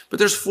 But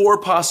there's four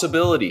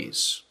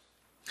possibilities.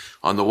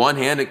 On the one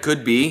hand, it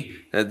could be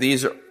that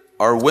these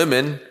are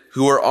women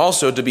who are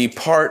also to be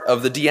part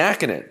of the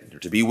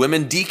diaconate, to be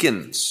women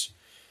deacons.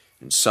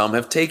 And some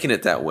have taken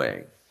it that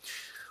way.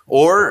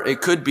 Or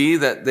it could be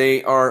that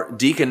they are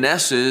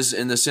deaconesses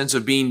in the sense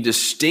of being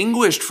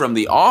distinguished from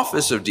the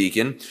office of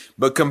deacon,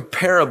 but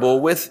comparable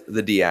with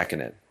the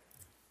diaconate.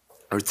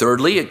 Or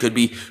thirdly, it could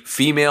be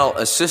female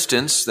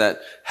assistants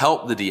that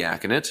help the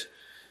diaconate.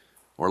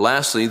 Or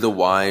lastly, the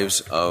wives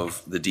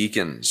of the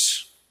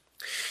deacons.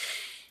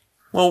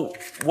 Well,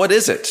 what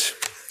is it?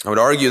 I would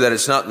argue that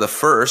it's not the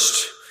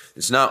first.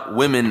 It's not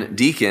women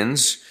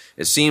deacons.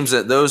 It seems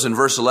that those in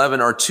verse 11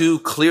 are too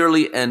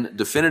clearly and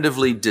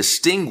definitively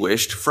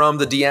distinguished from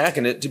the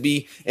diaconate to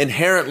be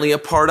inherently a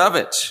part of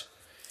it.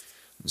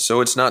 And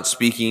so it's not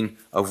speaking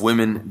of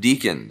women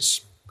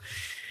deacons.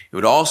 It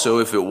would also,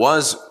 if it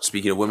was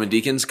speaking of women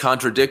deacons,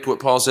 contradict what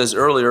Paul says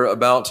earlier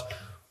about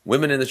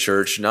women in the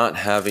church not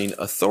having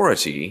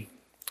authority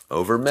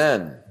over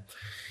men.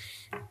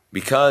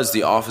 Because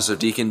the office of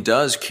deacon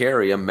does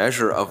carry a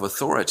measure of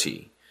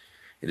authority.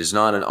 It is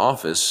not an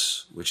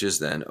office which is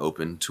then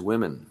open to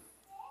women.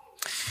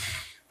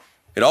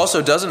 It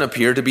also doesn't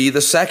appear to be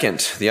the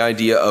second, the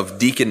idea of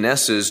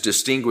deaconesses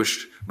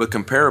distinguished but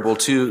comparable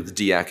to the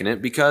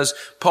diaconate, because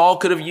Paul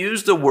could have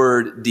used the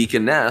word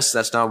deaconess.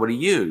 That's not what he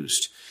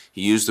used.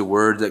 He used the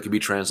word that could be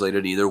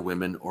translated either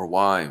women or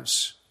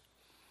wives.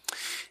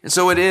 And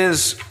so it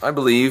is, I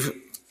believe,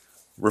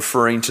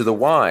 referring to the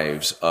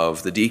wives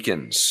of the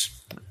deacons.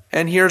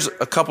 And here's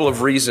a couple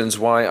of reasons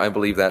why I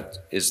believe that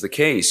is the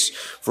case.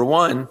 For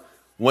one,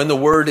 when the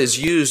word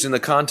is used in the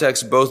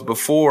context both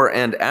before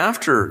and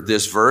after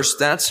this verse,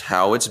 that's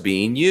how it's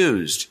being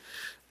used.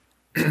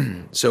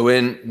 So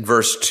in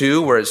verse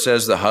 2, where it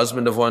says the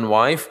husband of one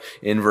wife,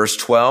 in verse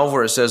 12,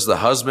 where it says the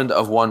husband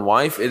of one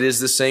wife, it is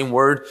the same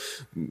word,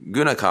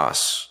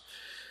 gunakos,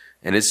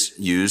 and it's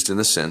used in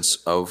the sense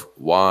of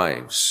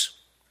wives.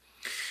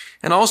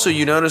 And also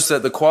you notice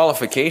that the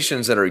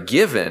qualifications that are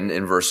given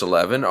in verse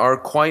 11 are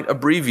quite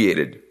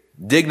abbreviated.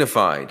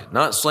 Dignified,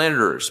 not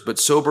slanderers, but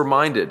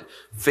sober-minded,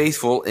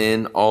 faithful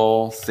in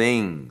all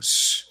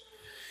things.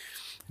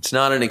 It's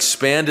not an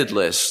expanded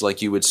list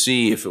like you would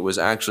see if it was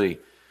actually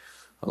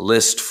a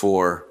list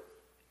for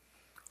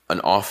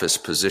an office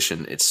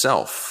position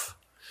itself.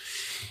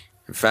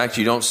 In fact,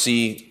 you don't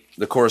see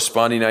the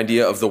corresponding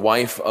idea of the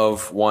wife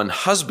of one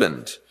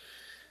husband,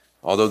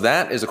 although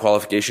that is a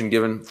qualification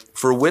given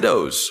for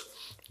widows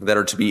that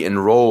are to be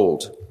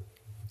enrolled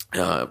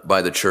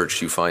by the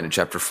church. You find in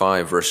chapter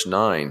 5, verse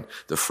 9,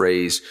 the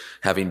phrase,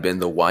 having been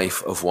the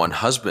wife of one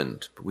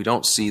husband. But we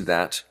don't see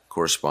that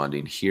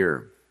corresponding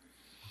here.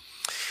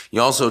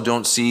 You also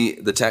don't see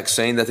the text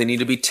saying that they need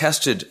to be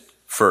tested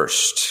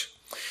first.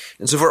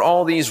 And so for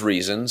all these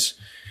reasons,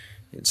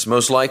 it's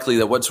most likely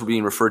that what's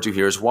being referred to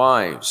here is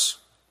wives.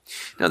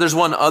 Now there's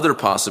one other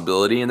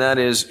possibility, and that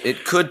is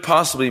it could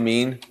possibly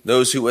mean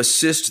those who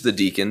assist the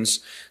deacons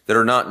that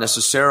are not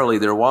necessarily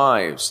their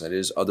wives. That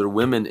is, other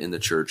women in the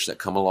church that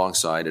come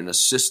alongside and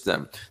assist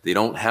them. They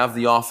don't have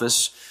the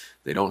office,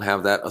 they don't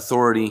have that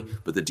authority,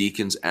 but the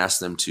deacons ask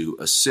them to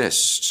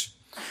assist.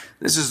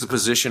 This is the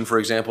position, for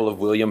example, of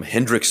William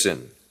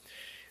Hendrickson,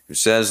 who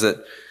says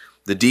that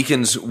the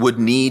deacons would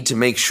need to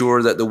make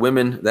sure that the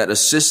women that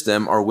assist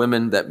them are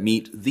women that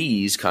meet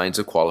these kinds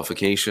of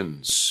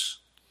qualifications.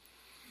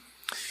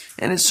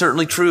 And it's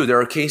certainly true. There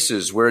are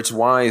cases where it's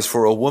wise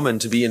for a woman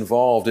to be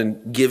involved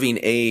in giving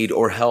aid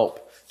or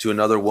help to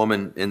another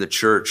woman in the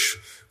church.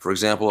 For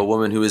example, a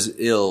woman who is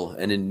ill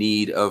and in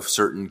need of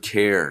certain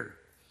care.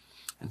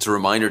 It's a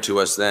reminder to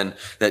us then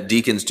that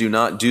deacons do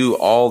not do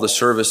all the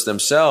service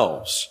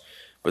themselves,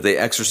 but they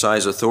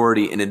exercise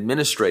authority in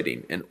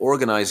administrating and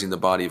organizing the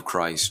body of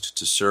Christ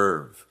to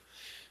serve.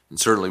 And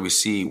certainly we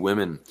see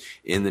women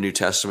in the New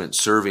Testament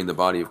serving the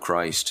body of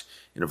Christ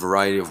in a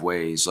variety of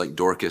ways, like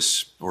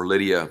Dorcas or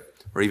Lydia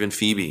or even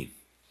Phoebe.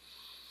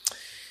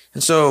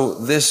 And so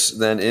this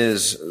then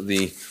is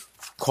the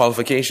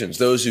qualifications,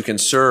 those who can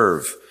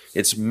serve.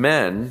 It's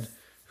men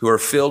who are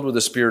filled with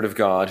the Spirit of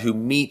God, who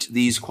meet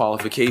these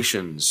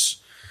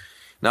qualifications,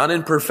 not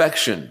in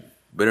perfection,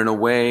 but in a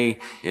way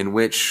in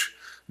which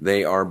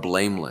they are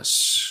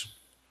blameless.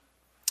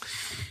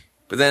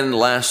 But then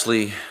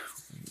lastly,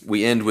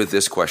 we end with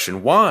this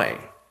question: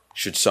 why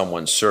should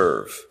someone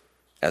serve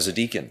as a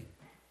deacon?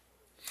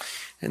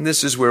 And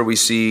this is where we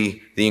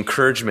see the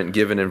encouragement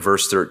given in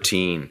verse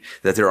 13,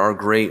 that there are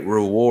great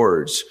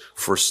rewards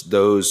for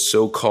those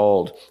so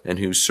called and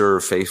who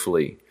serve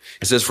faithfully.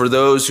 It says, for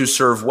those who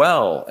serve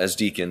well as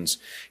deacons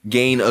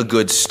gain a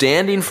good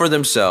standing for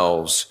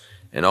themselves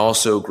and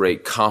also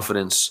great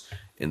confidence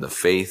in the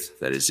faith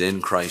that is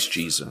in Christ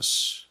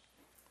Jesus.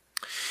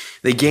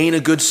 They gain a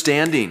good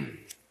standing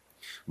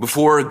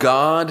before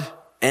God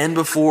and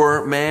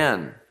before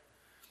man.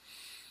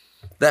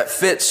 That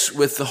fits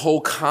with the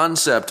whole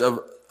concept of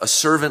a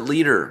servant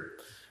leader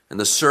and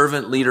the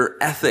servant leader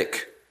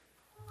ethic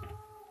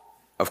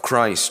of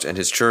Christ and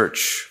his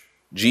church.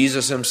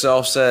 Jesus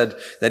himself said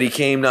that he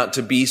came not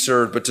to be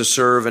served, but to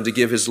serve and to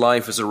give his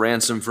life as a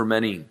ransom for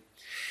many.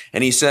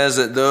 And he says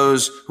that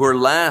those who are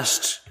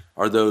last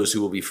are those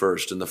who will be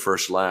first, and the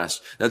first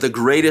last. That the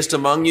greatest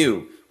among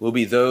you will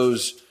be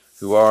those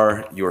who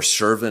are your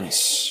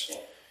servants.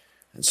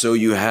 And so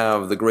you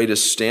have the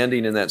greatest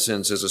standing in that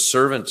sense as a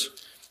servant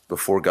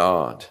before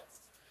God.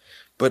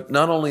 But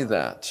not only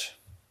that,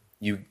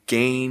 you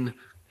gain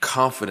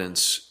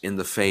confidence in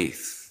the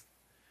faith.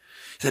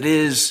 That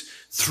is,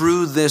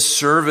 through this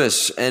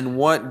service and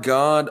what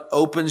God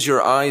opens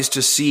your eyes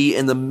to see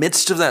in the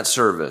midst of that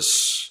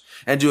service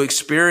and to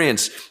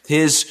experience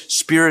his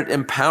Spirit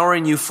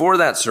empowering you for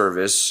that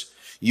service,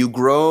 you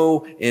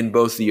grow in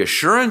both the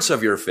assurance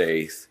of your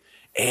faith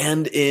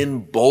and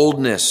in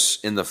boldness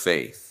in the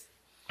faith.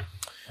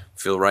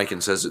 Phil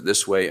Ryken says it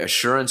this way: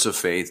 assurance of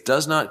faith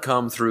does not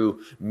come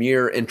through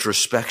mere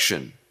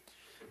introspection,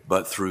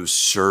 but through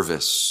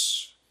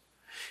service.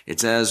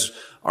 It's as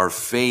our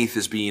faith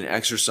is being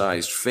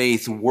exercised,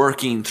 faith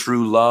working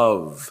through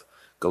love,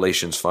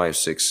 Galatians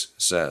 5:6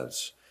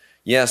 says.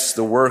 Yes,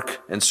 the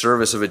work and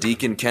service of a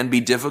deacon can be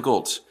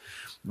difficult,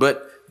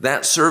 but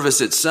that service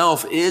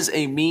itself is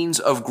a means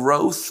of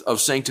growth,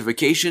 of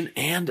sanctification,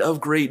 and of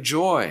great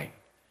joy.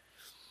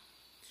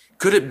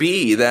 Could it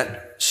be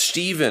that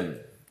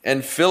Stephen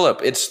and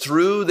Philip, it's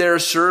through their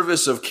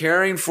service of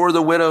caring for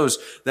the widows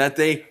that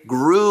they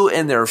grew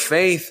in their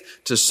faith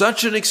to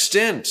such an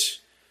extent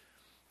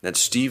that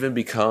Stephen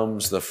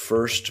becomes the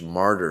first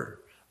martyr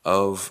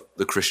of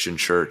the Christian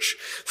church?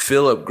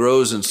 Philip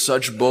grows in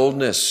such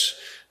boldness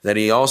that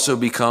he also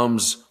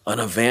becomes an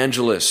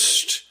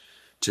evangelist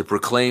to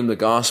proclaim the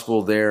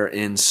gospel there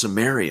in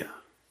Samaria.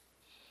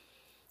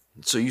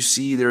 So you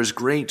see, there's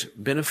great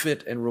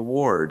benefit and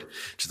reward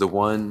to the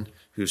one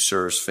who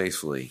serves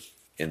faithfully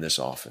in this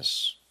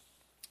office.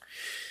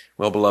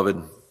 Well,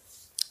 beloved,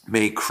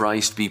 may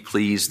Christ be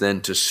pleased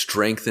then to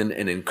strengthen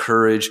and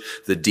encourage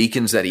the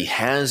deacons that he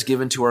has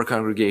given to our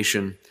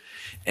congregation,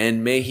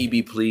 and may he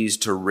be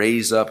pleased to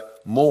raise up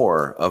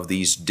more of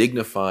these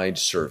dignified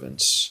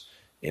servants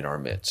in our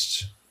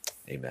midst.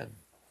 Amen.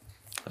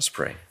 Let's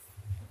pray.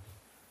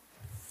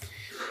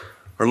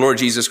 Our Lord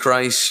Jesus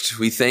Christ,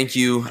 we thank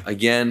you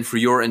again for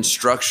your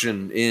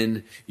instruction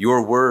in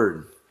your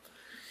word,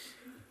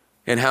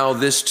 and how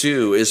this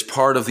too is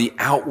part of the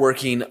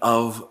outworking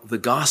of the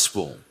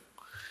gospel,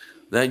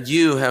 that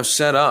you have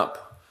set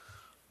up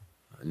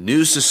a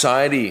new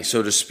society,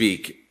 so to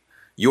speak,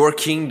 your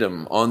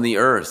kingdom on the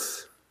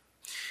earth.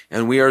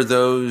 And we are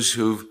those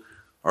who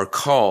are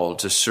called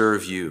to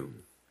serve you.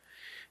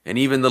 And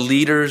even the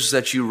leaders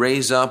that you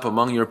raise up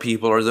among your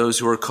people are those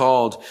who are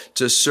called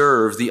to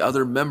serve the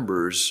other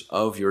members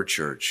of your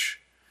church.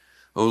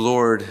 O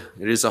Lord,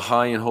 it is a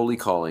high and holy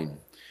calling.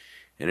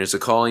 And it's a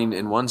calling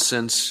in one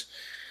sense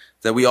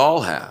that we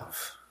all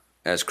have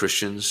as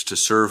Christians to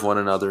serve one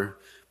another,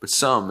 but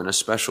some in a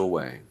special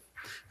way.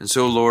 And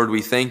so, Lord,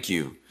 we thank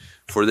you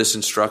for this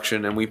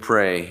instruction, and we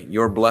pray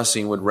your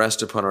blessing would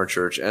rest upon our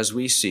church as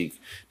we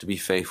seek to be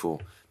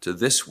faithful to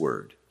this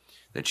word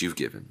that you've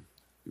given.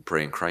 We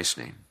pray in Christ's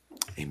name.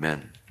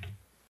 Amen.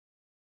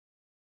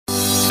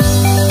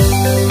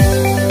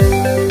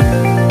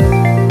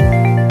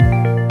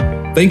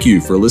 Thank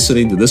you for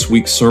listening to this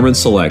week's Sermon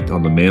Select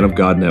on the Man of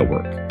God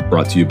Network,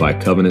 brought to you by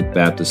Covenant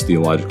Baptist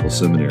Theological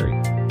Seminary.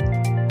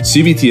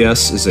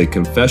 CBTS is a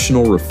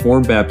confessional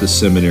Reformed Baptist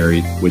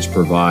seminary which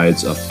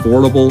provides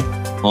affordable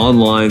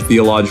online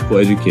theological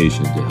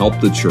education to help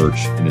the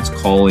church in its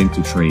calling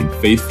to train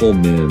faithful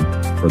men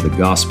for the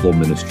gospel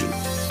ministry.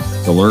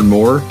 To learn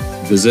more,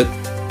 visit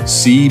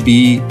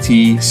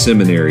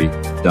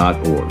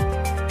cbtseminary.org.